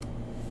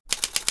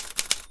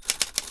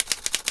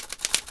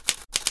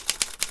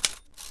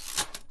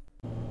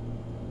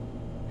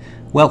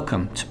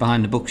Welcome to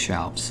Behind the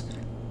Bookshelves.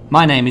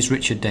 My name is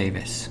Richard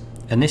Davis,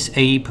 and this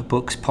Abe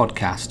Books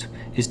podcast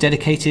is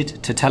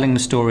dedicated to telling the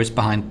stories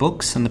behind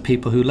books and the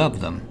people who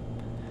love them.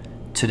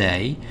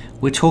 Today,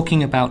 we're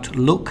talking about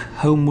Look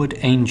Homeward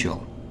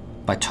Angel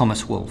by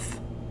Thomas Wolfe,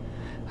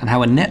 and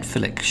how a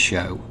Netflix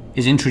show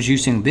is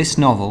introducing this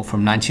novel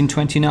from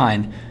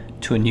 1929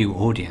 to a new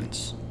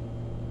audience.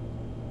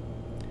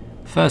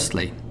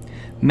 Firstly,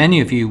 many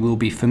of you will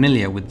be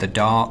familiar with the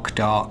dark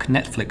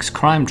Netflix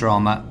crime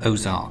drama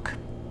Ozark.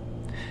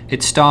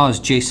 It stars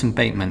Jason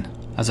Bateman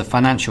as a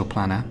financial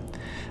planner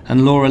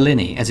and Laura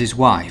Linney as his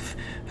wife,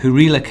 who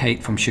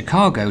relocate from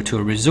Chicago to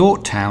a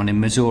resort town in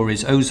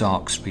Missouri's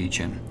Ozarks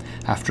region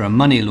after a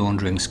money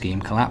laundering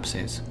scheme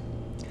collapses.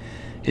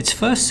 Its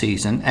first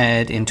season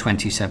aired in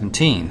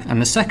 2017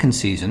 and the second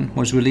season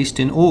was released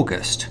in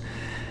August.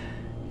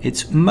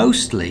 It's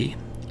mostly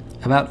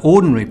about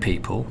ordinary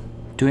people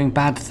doing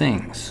bad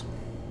things.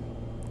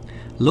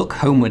 Look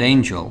Homeward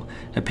Angel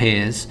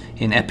appears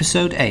in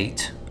episode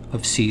 8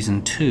 of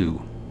season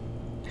 2,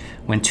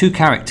 when two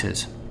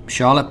characters,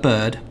 Charlotte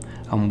Bird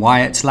and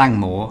Wyatt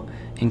Langmore,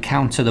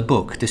 encounter the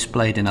book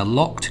displayed in a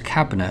locked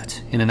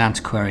cabinet in an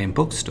antiquarian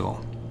bookstore.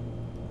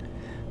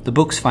 The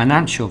book's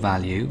financial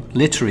value,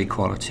 literary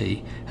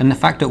quality, and the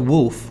fact that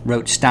Wolfe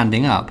wrote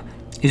standing up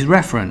is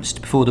referenced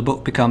before the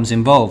book becomes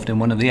involved in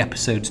one of the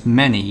episode's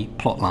many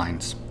plot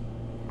lines.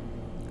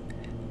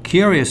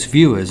 Curious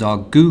viewers are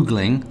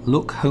Googling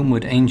Look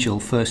Homeward Angel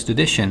First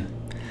Edition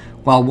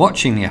while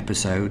watching the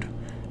episode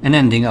and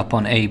ending up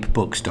on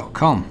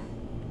abebooks.com.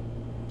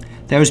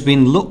 There has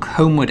been Look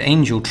Homeward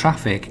Angel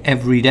traffic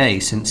every day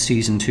since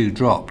season 2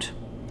 dropped.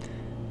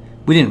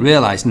 We didn't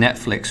realise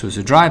Netflix was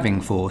a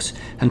driving force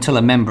until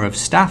a member of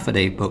staff at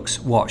Abe Books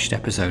watched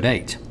episode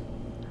 8.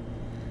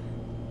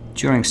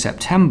 During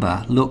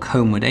September, Look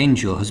Homeward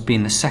Angel has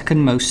been the second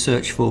most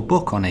searched for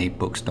book on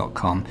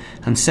abebooks.com,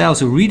 and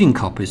sales of reading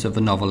copies of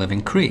the novel have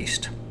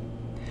increased.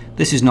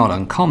 This is not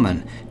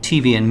uncommon.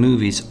 TV and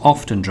movies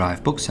often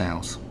drive book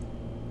sales.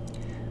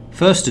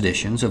 First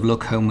editions of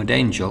Look Homeward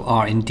Angel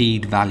are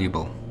indeed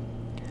valuable.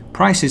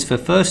 Prices for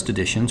first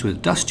editions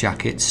with dust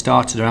jackets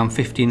start at around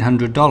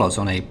 $1,500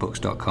 on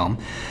abebooks.com.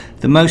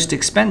 The most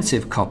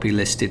expensive copy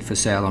listed for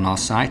sale on our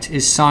site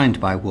is signed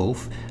by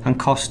Wolfe and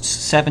costs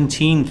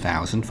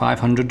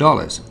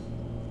 $17,500.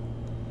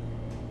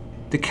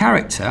 The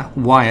character,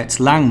 Wyatt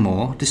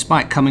Langmore,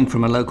 despite coming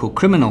from a local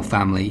criminal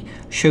family,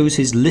 shows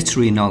his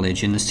literary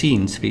knowledge in the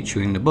scenes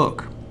featuring the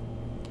book.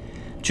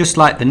 Just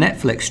like the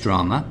Netflix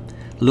drama,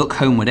 Look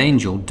Homeward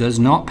Angel does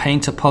not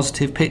paint a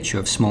positive picture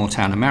of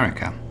small-town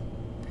America.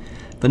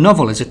 The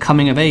novel is a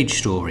coming-of-age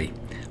story,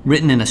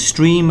 written in a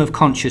stream of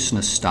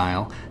consciousness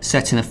style,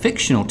 set in a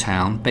fictional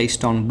town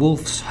based on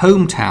Wolfe's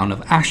hometown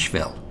of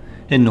Asheville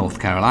in North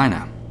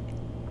Carolina.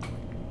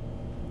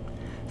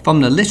 From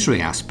the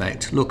literary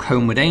aspect, Look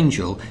Homeward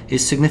Angel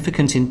is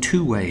significant in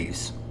two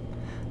ways.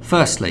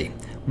 Firstly,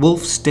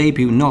 Wolfe's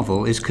debut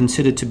novel is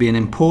considered to be an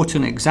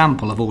important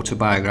example of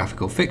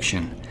autobiographical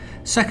fiction.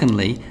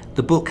 Secondly,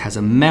 the book has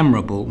a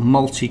memorable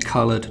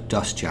multicoloured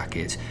dust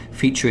jacket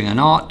featuring an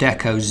Art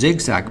Deco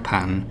zigzag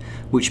pattern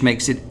which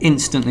makes it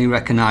instantly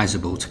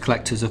recognisable to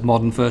collectors of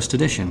modern first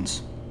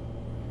editions.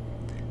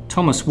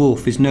 Thomas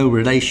Wolfe is no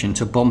relation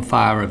to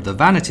Bonfire of the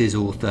Vanities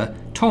author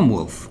Tom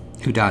Wolfe,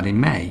 who died in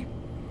May.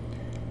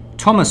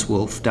 Thomas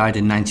Wolfe died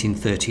in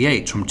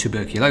 1938 from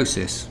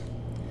tuberculosis.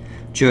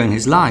 During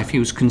his life, he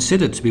was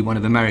considered to be one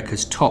of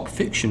America's top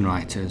fiction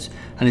writers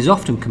and is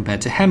often compared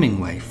to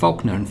Hemingway,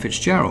 Faulkner and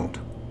Fitzgerald.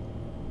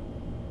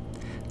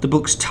 The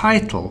book's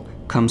title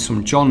comes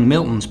from John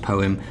Milton's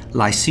poem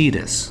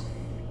Lycidas.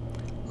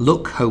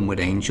 Look, homeward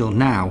angel,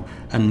 now,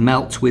 and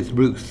melt with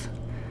ruth,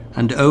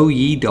 and O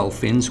ye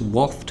dolphins,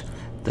 waft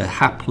the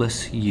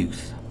hapless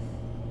youth.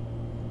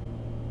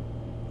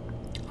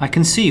 I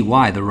can see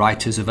why the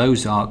writers of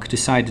Ozark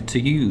decided to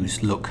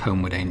use Look,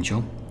 Homeward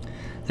Angel.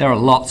 There are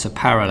lots of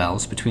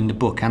parallels between the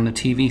book and the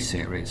TV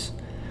series.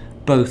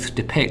 Both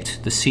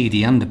depict the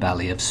seedy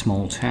underbelly of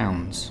small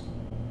towns.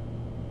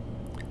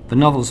 The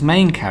novel's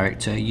main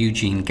character,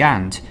 Eugene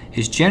Gant,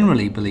 is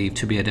generally believed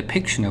to be a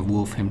depiction of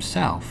Wolfe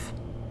himself.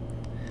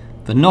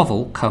 The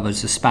novel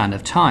covers the span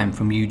of time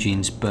from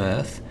Eugene's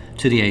birth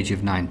to the age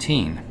of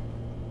 19.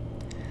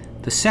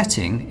 The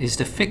setting is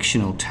the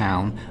fictional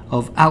town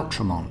of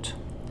Altamont,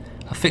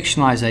 a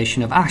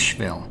fictionalization of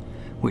Asheville,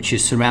 which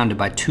is surrounded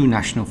by 2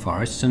 national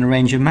forests and a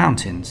range of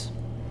mountains.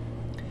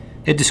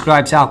 It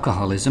describes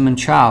alcoholism and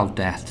child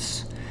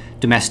deaths,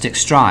 domestic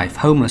strife,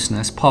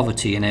 homelessness,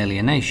 poverty and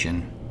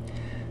alienation.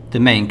 The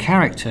main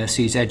character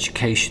sees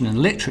education and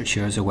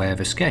literature as a way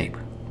of escape.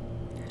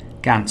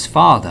 Gant's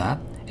father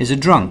is a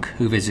drunk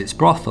who visits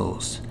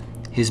brothels.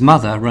 His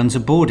mother runs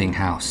a boarding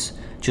house,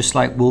 just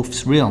like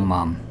Wolfe's real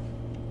mum.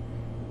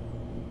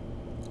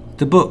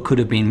 The book could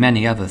have been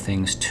many other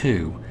things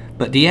too,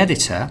 but the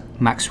editor,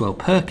 Maxwell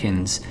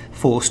Perkins,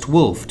 forced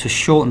Wolfe to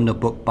shorten the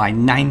book by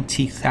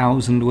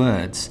 90,000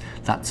 words.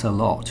 That's a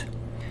lot.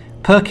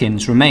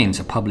 Perkins remains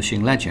a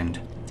publishing legend.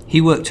 He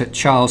worked at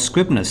Charles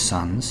Scribner's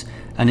Sons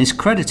and is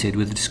credited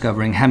with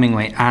discovering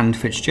Hemingway and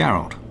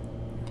Fitzgerald.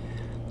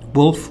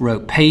 Woolf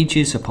wrote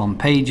pages upon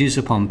pages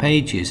upon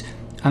pages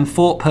and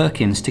fought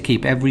Perkins to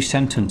keep every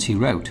sentence he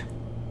wrote.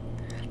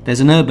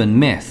 There's an urban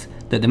myth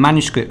that the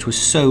manuscript was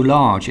so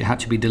large it had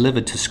to be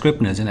delivered to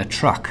Scribner's in a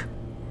truck.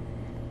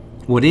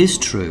 What is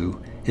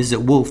true is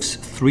that Woolf's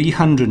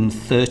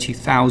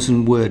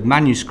 330,000 word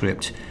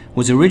manuscript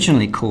was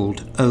originally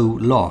called O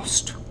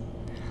Lost.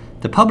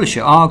 The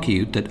publisher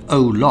argued that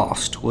O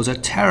Lost was a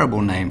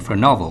terrible name for a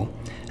novel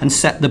and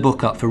set the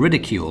book up for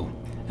ridicule,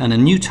 and a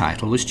new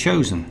title was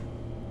chosen.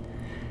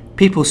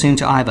 People seem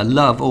to either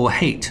love or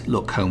hate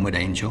Look Homeward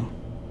Angel.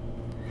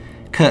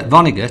 Kurt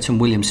Vonnegut and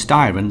William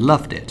Styron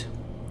loved it.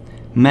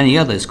 Many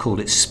others called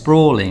it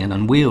sprawling and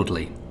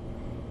unwieldy.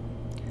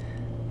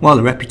 While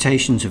the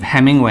reputations of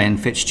Hemingway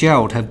and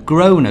Fitzgerald have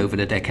grown over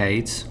the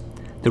decades,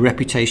 the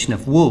reputation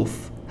of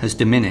Woolf has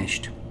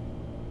diminished.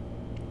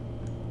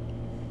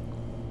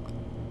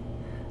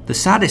 The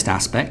saddest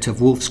aspect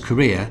of Woolf's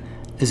career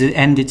is it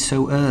ended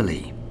so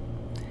early.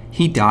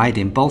 He died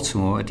in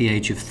Baltimore at the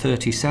age of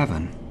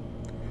 37.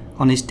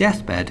 On his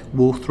deathbed,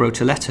 Woolf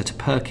wrote a letter to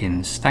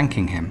Perkins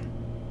thanking him.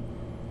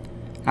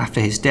 After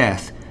his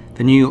death,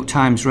 the New York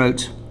Times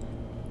wrote,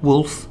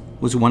 "Woolf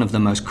was one of the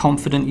most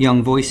confident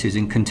young voices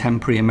in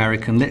contemporary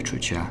American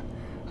literature,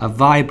 a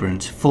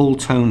vibrant,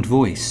 full-toned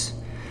voice,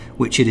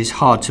 which it is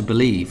hard to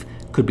believe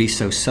could be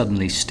so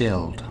suddenly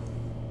stilled."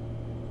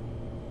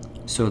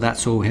 So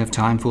that's all we have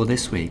time for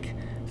this week.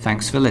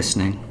 Thanks for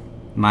listening.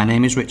 My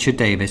name is Richard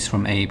Davis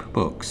from Abe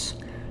Books,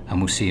 and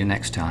we'll see you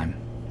next time.